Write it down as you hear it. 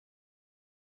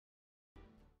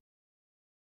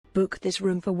Booked this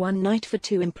room for one night for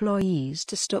 2 employees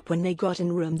to stop. When they got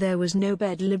in room there was no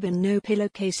bed lib-in, no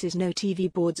pillowcases, no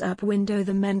TV, boards up window.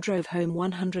 The men drove home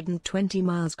 120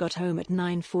 miles, got home at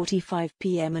 9:45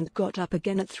 p.m. and got up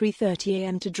again at 3:30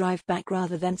 a.m. to drive back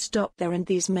rather than stop there, and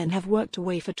these men have worked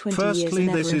away for 20 years. Firstly,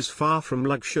 this is far from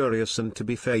luxurious, and to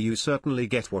be fair, you certainly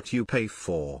get what you pay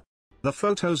for. The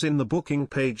photos in the booking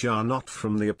page are not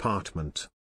from the apartment.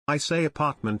 I say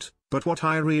apartment, but what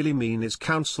I really mean is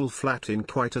council flat in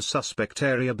quite a suspect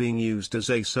area being used as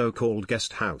a so-called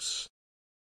guest house.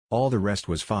 All the rest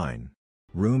was fine.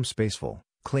 Room spaceful,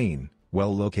 clean,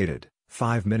 well located,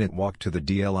 5-minute walk to the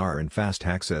DLR and fast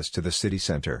access to the city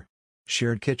center.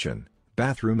 Shared kitchen,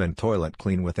 bathroom and toilet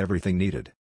clean with everything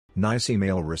needed. Nice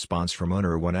email response from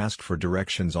owner when asked for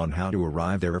directions on how to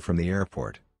arrive there from the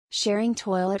airport. Sharing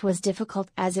toilet was difficult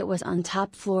as it was on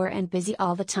top floor and busy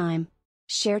all the time.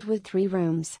 Shared with 3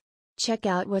 rooms.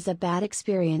 Checkout was a bad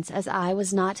experience as I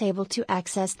was not able to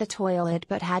access the toilet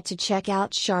but had to check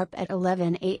out sharp at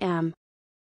 11 a.m.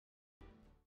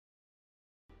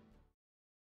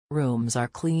 Rooms are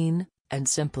clean, and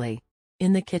simply.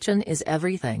 In the kitchen is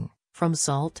everything, from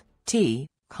salt, tea,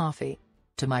 coffee,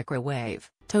 to microwave,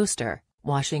 toaster,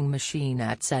 washing machine,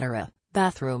 etc.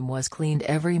 Bathroom was cleaned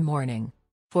every morning.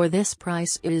 For this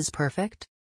price it is perfect.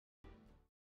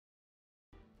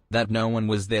 That no one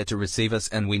was there to receive us,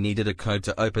 and we needed a code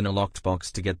to open a locked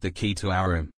box to get the key to our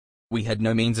room. We had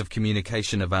no means of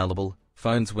communication available,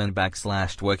 phones went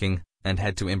 /working, and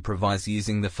had to improvise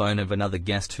using the phone of another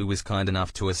guest who was kind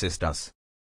enough to assist us.